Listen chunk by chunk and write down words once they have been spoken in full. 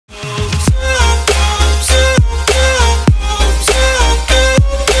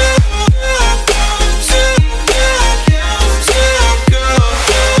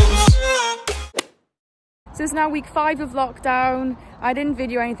week 5 of lockdown. I didn't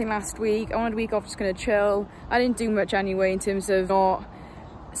video anything last week. I wanted a week off, just gonna chill. I didn't do much anyway in terms of not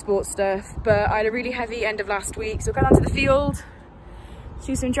sports stuff, but I had a really heavy end of last week, so I got onto the field,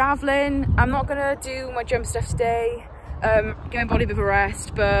 do some javelin. I'm not gonna do my jump stuff today. Give my body a bit of a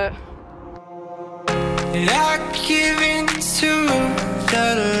rest, but I give in to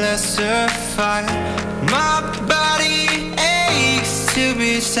the lesser fight. My body aches to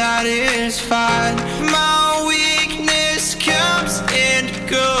be satisfied. My weakness comes and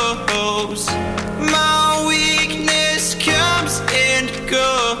goes. My weakness comes and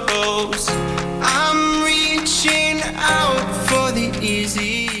goes. I'm reaching out for the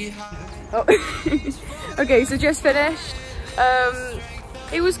easy. Oh. Okay, so just finished.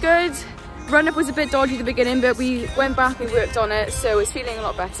 It was good. Run-up was a bit dodgy at the beginning, but we went back and worked on it, so it's feeling a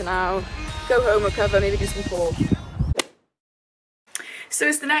lot better now. Go home, recover, maybe do some core. So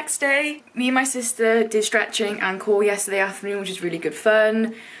it's the next day. Me and my sister did stretching and core yesterday afternoon, which is really good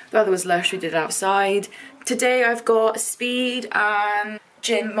fun. The weather was lush, we did it outside. Today I've got speed and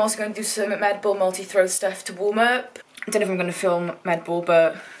gym. I'm also going to do some med ball multi-throw stuff to warm up. I don't know if I'm going to film med ball,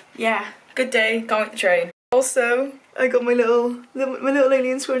 but yeah, good day, can't wait to train. Also, I got my little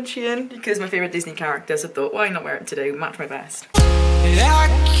alien scrunchie in because my favourite Disney character, so I thought, why not wear it today, match my vest. I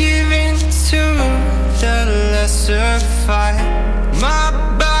give in to the lesser fight. My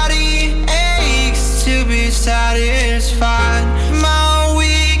body aches to be satisfied. My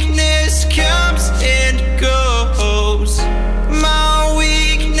weakness comes and goes. My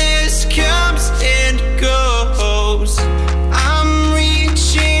weakness comes and goes. I'm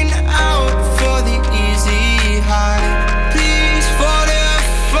reaching out for the easy high. Please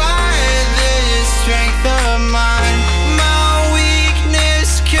fortify this strength of mine. My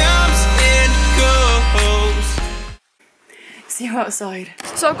weakness comes and goes. See you outside.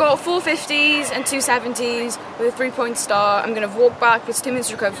 So I've got 4 50s and 2 70s with a 3-point start. I'm going to walk back, it's 2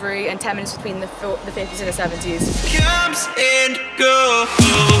 minutes recovery and 10 minutes between the 50s and the 70s. Comes and goes.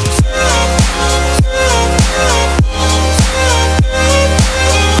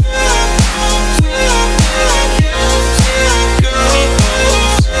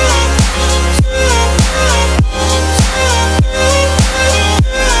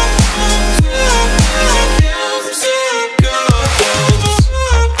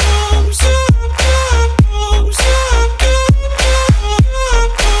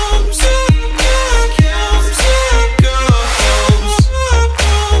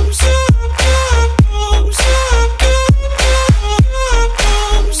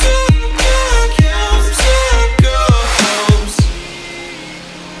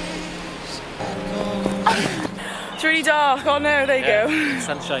 It's really dark. Oh no, there you go.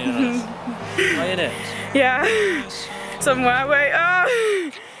 Sun's shining on us. Am I in it? Yeah. Somewhere. Wait. Oh.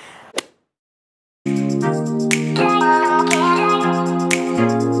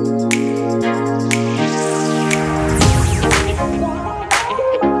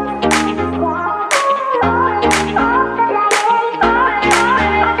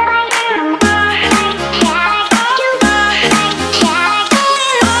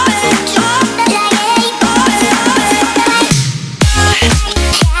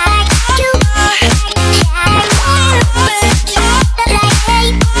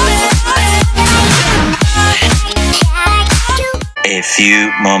 A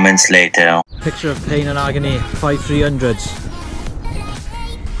few moments later. Picture of pain and agony, 5 300s.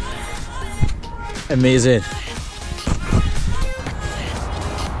 Amazing.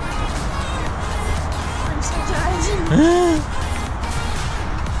 I'm so tired.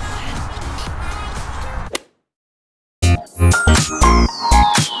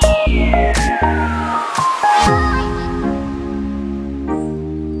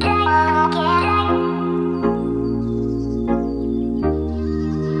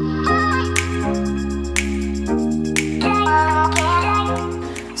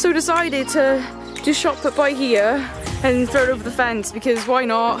 So decided to just shop put by here and throw it over the fence because why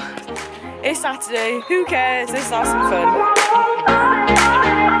not? It's Saturday, who cares? Let's have some fun.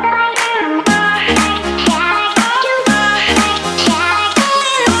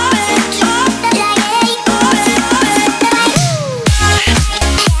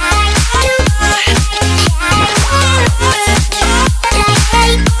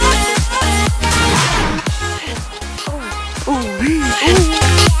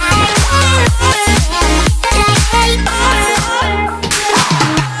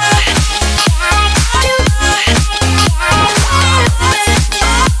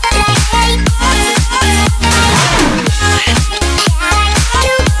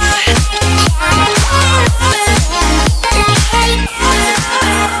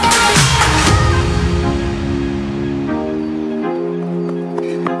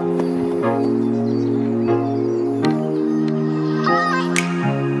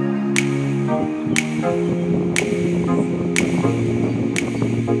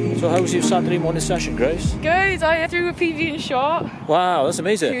 was your Saturday morning session, Grace? Good, I threw a PB in shot. Wow, that's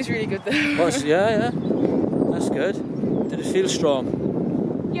amazing. It was really good though. Yeah, that's good. Did it feel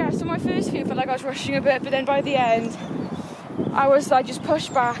strong? Yeah, so my first few felt like I was rushing a bit, but then by the end I was like just push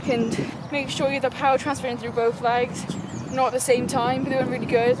back and make sure you have the power transferring through both legs, not at the same time, but they went really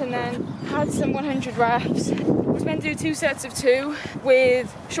good. And then had some 100 reps. I was meant to do 2 sets of 2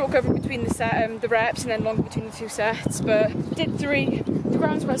 with short cover between the reps and then longer between the 2 sets, but did 3. The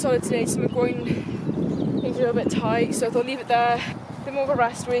ground's quite solid today, so my groin is a little bit tight, so I thought leave it there. Then more of a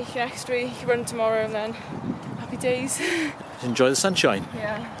rest week, next week, run tomorrow, and then happy days. Enjoy the sunshine.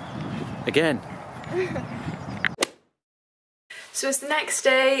 Yeah. Again. So it's the next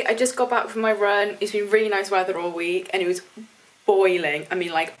day, I just got back from my run. It's been really nice weather all week and it was boiling. I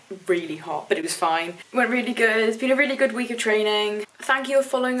mean, like really hot, but it was fine. It went really good. It's been a really good week of training. Thank you for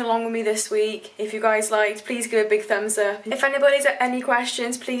following along with me this week. If you guys liked, please give a big thumbs up. If anybody's got any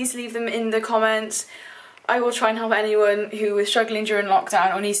questions, please leave them in the comments. I will try and help anyone who is struggling during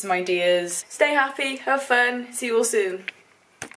lockdown or needs some ideas. Stay happy, have fun, see you all soon.